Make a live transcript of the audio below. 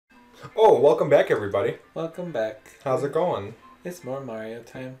Oh, welcome back, everybody. Welcome back. How's it going? It's more Mario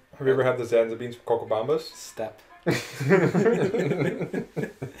time. Have you ever had the Zanza beans from Cocoa Bombas? Step.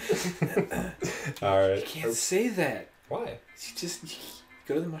 All right. You can't say that. Why? You just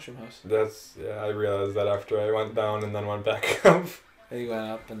go to the mushroom house. I realized that after I went down and then went back up. Then you went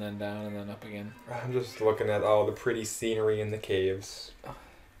up and then down and then up again. I'm just looking at all the pretty scenery in the caves.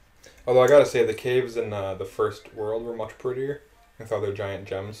 Although I gotta say, the caves in the first world were much prettier. I thought they're giant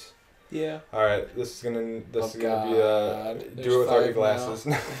gems. Yeah. All right, this is gonna be do it There's without your glasses.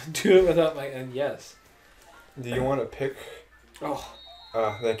 Do it without my and yes. Do you want to pick? Oh.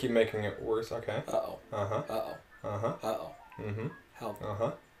 They keep making it worse. Okay. Uh oh. Uh huh. Uh oh. Uh huh. Uh oh. Mhm. Help. Uh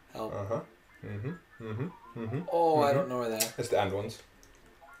huh. Help. Uh huh. Mhm. Mhm. Mhm. Oh, Mhm. I don't know where that. It's the end ones.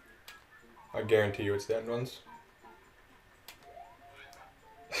 I guarantee you, it's the end ones.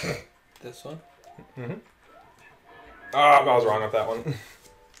 This one. Mhm. Ah, I was wrong with that one.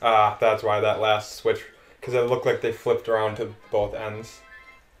 That's why that last switch, because it looked like they flipped around to both ends.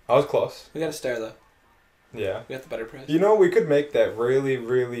 I was close. We got a star though. Yeah. We got the better price. You know, we could make that really,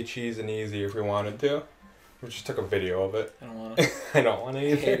 really cheese and easy if we wanted to. We just took a video of it. I don't want to. I don't want to I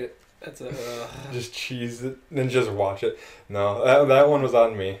either. hate it. That's a. Just cheese it and just watch it. No, that one was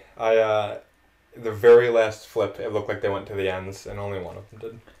on me. The very last flip, it looked like they went to the ends, and only one of them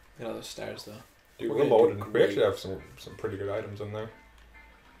did. Look at all those stars though. Dude, We're we're gonna do loaded. We great. actually have some pretty good items in there.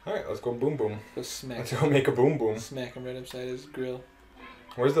 All right, let's go boom boom. Go smack. Let's go make a boom boom. Smack him right upside his grill.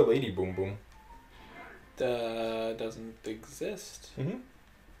 Where's the lady boom boom? Doesn't exist.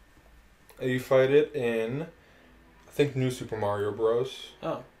 You fight it in, I think, New Super Mario Bros.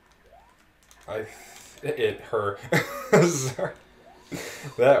 Oh. Her. Sorry.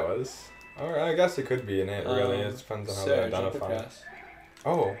 That was. Alright, I guess it could be in it, really. It depends on how they identify it.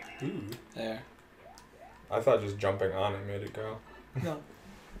 Oh, ooh. There. I thought just jumping on it made it go. No.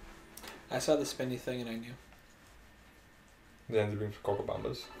 I saw the spinny thing and I knew. Zanza beans for Cocoa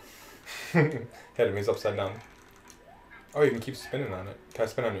Bombas. Head of me's upside down. Oh, you can keep spinning on it. Can I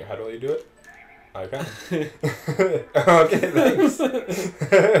spin on your head while you do it? I can. Okay, thanks.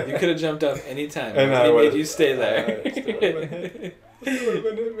 You could have jumped up any time. And he made you stay there.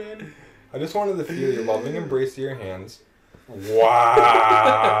 Man. I just wanted to feel your loving embrace of your hands.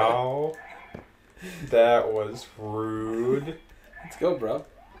 Wow. That was rude. Let's go, bro.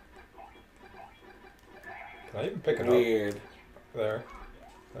 Can I even pick it Weird. up? There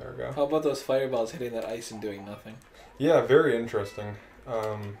we go. How about those fireballs hitting that ice and doing nothing? Yeah, very interesting.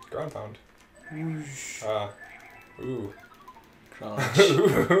 Ground pound. Ooh. Crunch.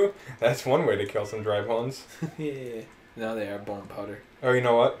 Ooh. That's one way to kill some dry bones. Yeah. Now they are bone powder. Oh, you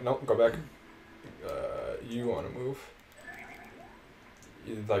know what? Nope, go back. You want to move.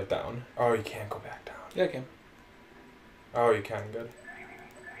 You like down. Oh, you can't go back down. Yeah, I can. Oh, you can. Good.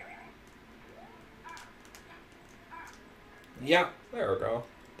 Yeah. There we go.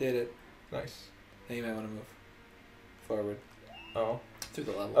 Did it. Nice. Now you might want to move forward. Oh. Through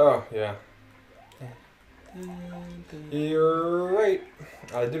the level. Oh, yeah. You're right.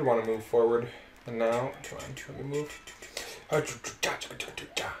 I did want to move forward. And now, let me move.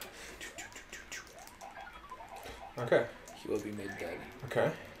 Okay. He will be made dead.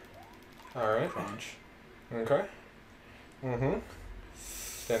 Okay. Alright. Crunch. Okay.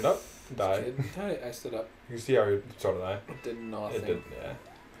 Stand up. Die. I stood up. You see how so did I. It did nothing. It did, yeah.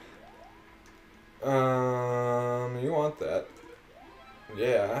 You want that.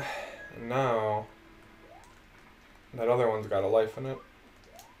 Yeah. Now, that other one's got a life in it.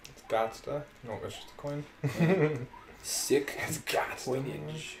 It's gots to. No, it's just a coin. Sick. It's gots to.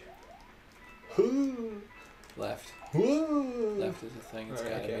 Coinage. Left. Left is a thing. It's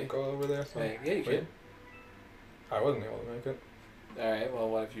Alright, I gotta can't be. go over there. So. Wait, yeah, you can. I wasn't able to make it. Alright, well,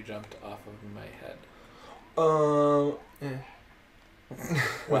 what if you jumped off of my head? Well,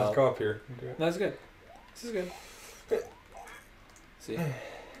 Let's go up here and do it. That's good. This is good. See?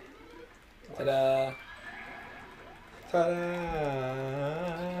 Ta-da!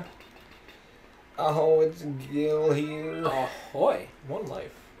 Ta-da! Oh, it's Gil here. Ahoy! One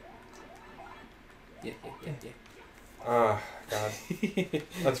life. Yeah. Ah, God.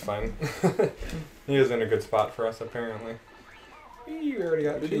 That's fine. He is in a good spot for us, apparently. You already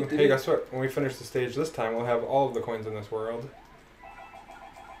got two. Hey, guess what? When we finish the stage this time, we'll have all of the coins in this world.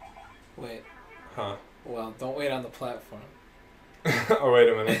 Wait. Huh. Well, don't wait on the platform. Oh, wait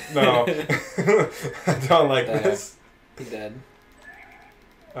a minute. No. I don't like this. He dead.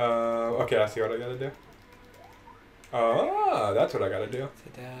 Okay, I see what I gotta do. Ah, that's what I gotta do.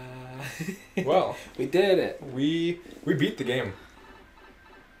 Ta-da! Well, we did it. We beat the game.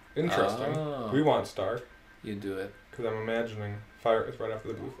 Interesting. Oh. We want star. You do it. Because I'm imagining Fire is right after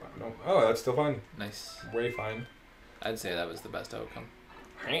the blue fire. No. Oh, that's still fine. Nice. Way fine. I'd say that was the best outcome.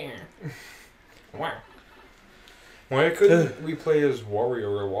 Wow. Why couldn't we play as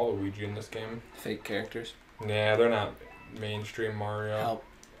Wario or Waluigi in this game? Fake characters. Nah, they're not mainstream Mario. Help.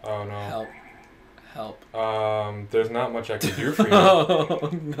 Oh no. Help. There's not much I can do for you. Oh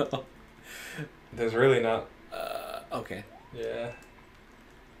no. There's really not. Okay. Yeah.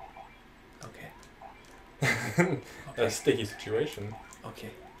 Okay. A sticky situation.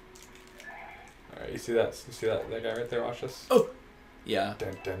 Okay. Alright, you see that? You see that guy right there? Watch this. Oh. Yeah.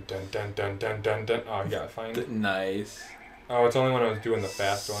 Dun dun dun dun dun dun dun dun. Oh, you got it fine. Nice. Oh, it's only when I was doing the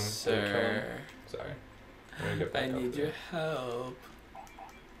fast one. Sir. Sorry. Let me get back I up need there. your help.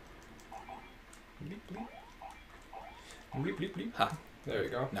 Bleep bleep. Bleep bleep bleep. Ha. There you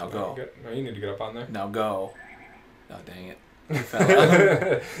go. Now go. No, you need to get up on there. Now go. Oh, dang it. You fell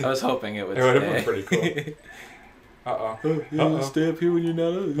out. I was hoping it would It stay. would have been pretty cool. Uh-oh. You stay up here when you're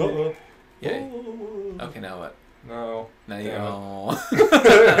not up. Uh-oh. Yay. Okay, now what? No. Now you Damn go.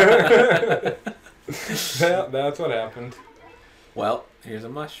 That's what happened. Well, here's a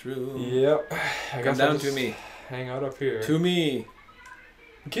mushroom. Yep. I Come guess I'll down just to me. hang out up here. To me.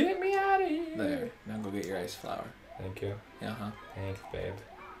 Get me out of here. There. Now go get your ice flower. Thank you. Uh-huh. Thanks, babe.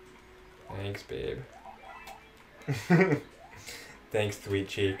 Thanks, babe. Thanks, sweet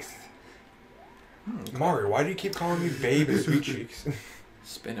cheeks. Mario, why do you keep calling me babe and sweet cheeks?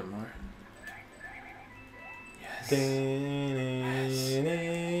 Spin it more. Yes.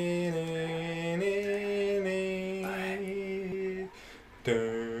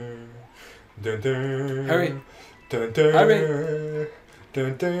 Hurry. Hurry.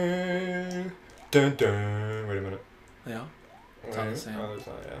 Wait a minute. Yeah. It's all the same. Oh, it's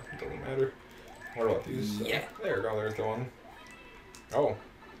not, yeah. It doesn't matter. What about these? Yeah. There we go. There's the one. Oh,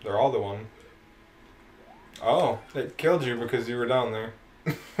 they're all the one. Oh, it killed you because you were down there.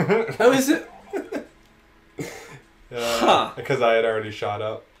 How is it? Huh. Because I had already shot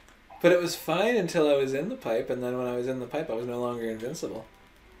up. But it was fine until I was in the pipe, and then when I was in the pipe, I was no longer invincible.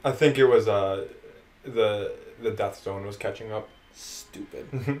 I think it was the death stone was catching up.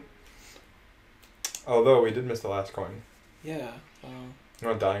 Stupid. Although we did miss the last coin. Yeah. You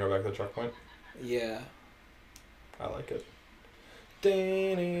want to die and go back to the checkpoint? Yeah. I like it. Oh,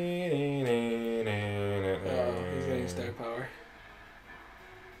 he's getting star power.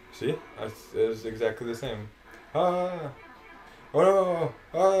 See? It was exactly the same. Ah! Oh no!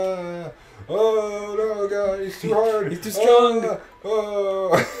 Ah! Oh no, God! He's too hard! He's too strong! Ah!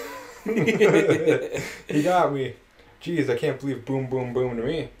 Oh! He got me. Jeez, I can't believe boom, boom, boom to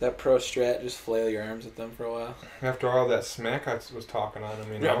me. That pro strat, just flail your arms at them for a while. After all that smack I was talking on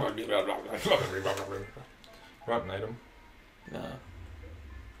him, you know? You want an item? No.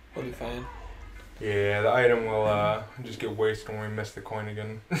 We'll be fine. Yeah, the item will just get wasted when we miss the coin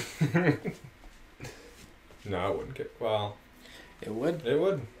again. No, it wouldn't get... Well... It would? It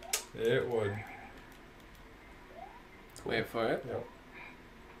would. It would. Let's wait for it. Yep.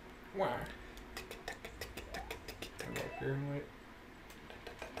 Wow. Come up here and wait.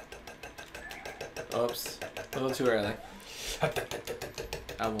 Oops. A little too early.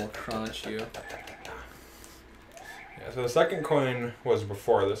 I will crunch you. Yeah, so the second coin was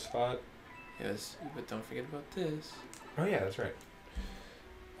before this spot. Yes, but don't forget about this. Oh yeah, that's right.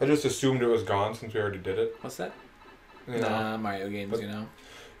 I just assumed it was gone since we already did it. What's that? You know. Nah, Mario games, But- you know.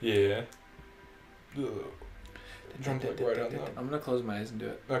 Yeah. Ugh. Jumped like right on that. I'm gonna close my eyes and do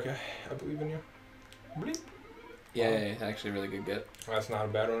it. Okay, I believe in you. Bleep. Yeah, actually really good get. That's not a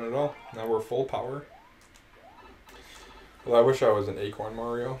bad one at all. Now we're full power. Well, I wish I was an Acorn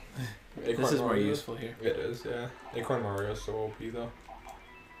Mario. Acorn This is more Mario. useful here. It is, yeah. Acorn Mario is so OP though.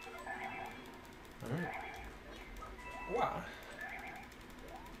 Alright. Wow.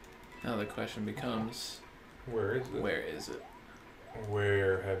 Now the question becomes, Where is it? where is it?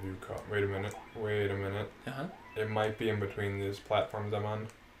 Where have you come? Wait a minute. Wait a minute. Uh-huh. It might be in between these platforms I'm on.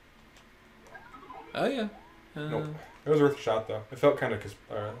 Oh, yeah. Nope. It was worth a shot though. It felt kind of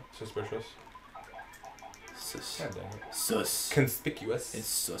suspicious. Sus. God dang it. Sus. Conspicuous. It's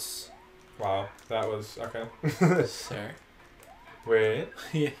sus. Wow, that was okay. Sir. Wait.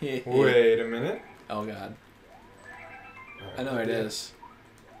 Wait a minute. Oh, God. Alright, I know where it is.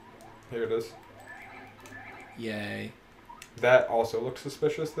 Here it is. Yay. That also looks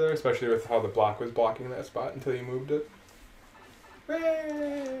suspicious there, especially with how the block was blocking that spot until you moved it.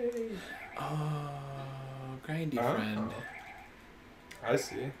 Hooray! Oh, grindy friend. I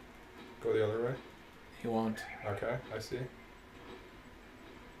see. Go the other way. He won't. Okay, I see.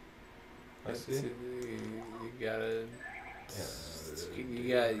 I see. You gotta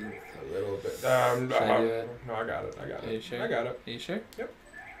You got a little bit. Should I do it? No, I got it. Are you sure? I got it. Are you sure? Yep.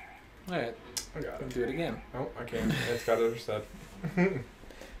 Alright. I got it. Do it again. Oh, I can't. It's got to reset.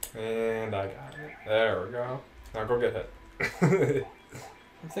 And I got it. There we go. Now go get hit.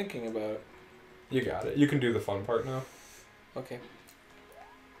 I'm thinking about it. You got it. You can do the fun part now. Okay.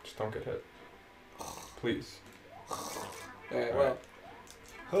 Just don't get hit. Please. Alright, well.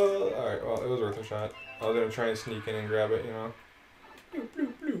 Alright, well, it was worth a shot. I was going to try and sneak in and grab it, you know.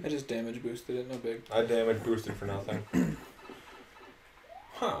 I just damage boosted it, no big. I damage boosted for nothing.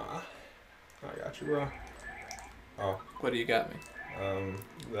 Huh. I got you, bro. Oh. What do you got me?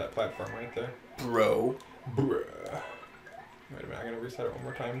 That platform right there. Bro. Bruh. Wait a minute, I'm going to reset it one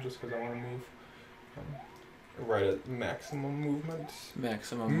more time just because I want to move. Right at maximum movement.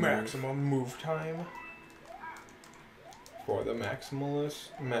 Maximum move time. For the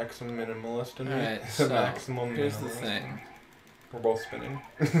maximalist, minimalist, and Alright, the so maximum here's minimalist. the thing. We're both spinning.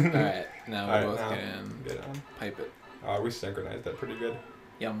 Alright, now we're both now gonna get on. pipe it. We synchronized that pretty good.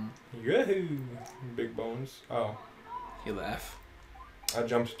 Yum. Yahoo! Big bones. Oh. You laugh. I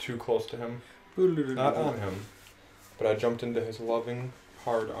jumped too close to him. Not on him. But I jumped into his loving,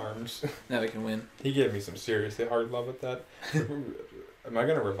 hard arms. Now we can win. He gave me some seriously hard love at that. Am I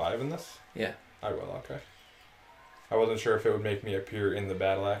gonna revive in this? Yeah. I will, okay. I wasn't sure if it would make me appear in the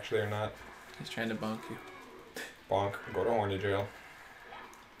battle actually or not. He's trying to bonk you. Bonk. Go to horny jail.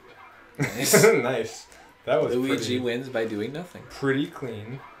 Nice. Nice. That was Luigi wins by doing nothing. pretty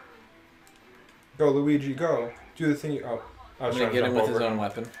clean. Go, Luigi, go. Do the thing. Oh, I was I'm trying gonna get to him jump with his over own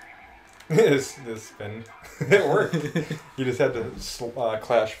weapon. this spin. It worked. You just had to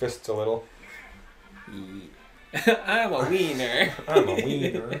clash fists a little. I'm a wiener. I'm a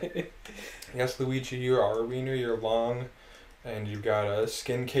wiener. Yes, Luigi, you are a wiener. You're long, and you've got a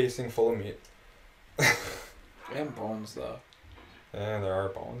skin casing full of meat. And bones, though. And there are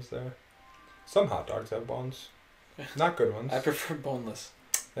bones there. Some hot dogs have bones. Not good ones. I prefer boneless.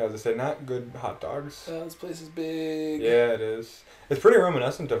 Yeah, as I say, not good hot dogs. This place is big. Yeah, it is. It's pretty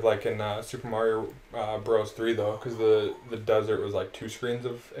reminiscent of like in Super Mario Bros. 3 though, because the desert was like 2 screens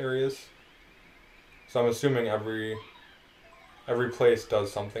of areas. So I'm assuming every place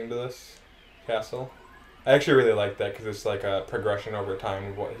does something to this castle. I actually really like that because it's like a progression over time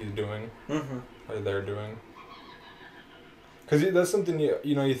of what he's doing or they're doing. Because that's something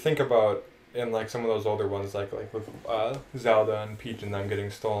you think about in like some of those older ones, like with Zelda and Peach and them getting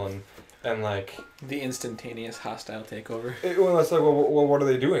stolen, and like the instantaneous hostile takeover. Well, it's like, well, what are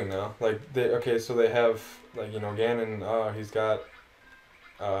they doing now? Like so they have like Ganon. He's got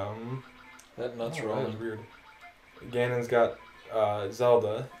that nuts rolling. rolling. That is weird. Ganon's got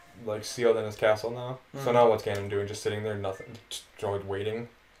Zelda like sealed in his castle now. So now what's Ganon doing? Just sitting there, nothing, just waiting.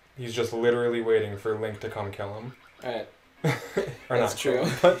 He's just literally waiting for Link to come kill him. Alright. Or That's not true.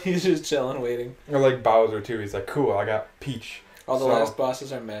 But He's just chilling, waiting. Or like Bowser too. He's like, cool, I got Peach. All the last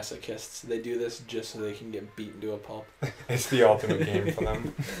bosses are masochists. They do this just so they can get beaten to a pulp. It's the ultimate game for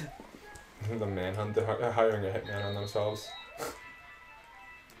them. The manhunt. They're hiring a hitman on themselves.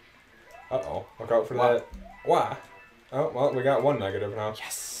 Uh-oh. Look out for that. Why? Oh, well, we got one negative now.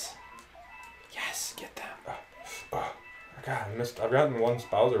 Yes. Yes, get them. Oh, God, I missed. I've gotten one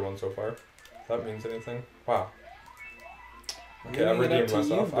Bowser one so far. If that means anything. Wow. Okay, I've redeemed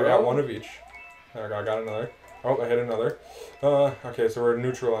myself. I got one of each. There we go, I got another. Oh, I hit another. Okay, so we're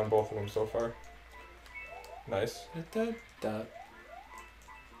neutral on both of them so far. Nice.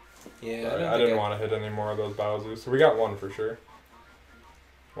 Yeah, I didn't want to hit any more of those Bowsers, so we got one for sure.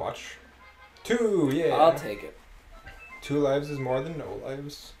 Watch. 2, yeah. I'll take it. 2 lives is more than no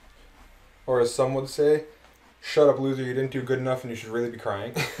lives. Or as some would say, shut up, loser, you didn't do good enough and you should really be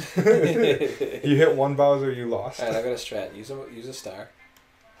crying. You hit one Bowser, you lost. Alright, I got a strat. Use a star.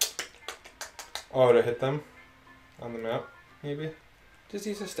 Oh, to hit them? On the map, maybe? Just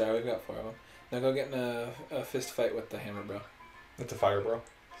use a star, we've got 4 of them. Now go get in a fist fight with the hammer bro. It's a fire bro.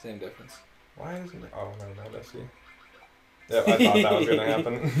 Same difference. Why isn't it? Oh, never mind, I see. Yep, I thought that was going to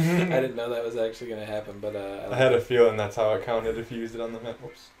happen. I didn't know that was actually going to happen, but I had a feeling that's how it counted if you used it on the map.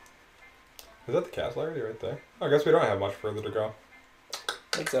 Whoops. Is that the castle already right there? Oh, I guess we don't have much further to go.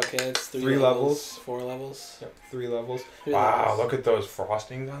 It's okay, it's 3 levels. 4 levels. Yep, 3 levels. 3 wow, levels. look at those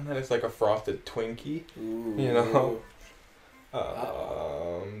frostings on that. It's like a frosted Twinkie. Ooh. You know?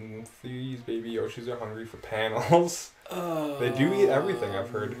 These baby Yoshis are hungry for panels. They do eat everything,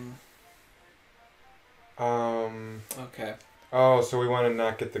 I've heard. Okay. Oh, so we want to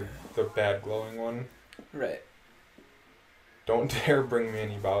not get the bad glowing one. Right. Don't dare bring me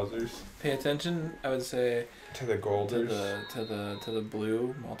any Bowsers. Pay attention, I would say, to the Golders. to the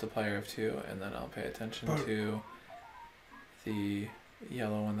blue multiplier of 2, and then I'll pay attention to the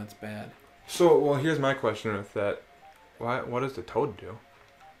yellow one that's bad. So, well, here's my question with that. What does the toad do?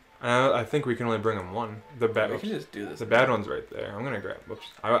 I think we can only bring him one. The bad. We can just do this. The bad one's right there. I'm gonna grab. Whoops.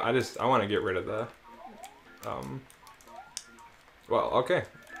 I want to get rid of the. Well, okay.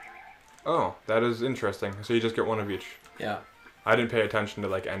 Oh, that is interesting. So you just get one of each. Yeah. I didn't pay attention to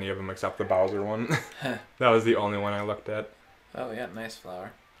like any of them except the Bowser one. That was the only one I looked at. Oh yeah, nice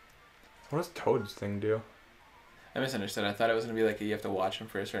flower. What does Toad's thing do? I misunderstood. I thought it was gonna be like you have to watch him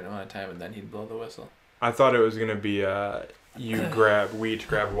for a certain amount of time and then he'd blow the whistle. I thought it was gonna be we each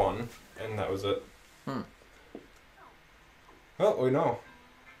grab one, and that was it. Well, we know.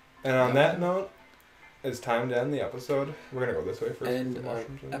 And on that note, it's time to end the episode. We're gonna go this way first. End of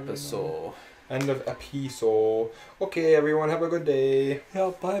episode. End of episode. Okay, everyone, have a good day.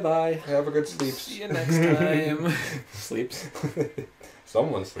 Yeah, bye. Have a good sleep. See you next time. Sleeps.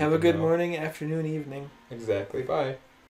 Someone's sleeping. Have a good now. morning, afternoon, evening. Exactly. Bye.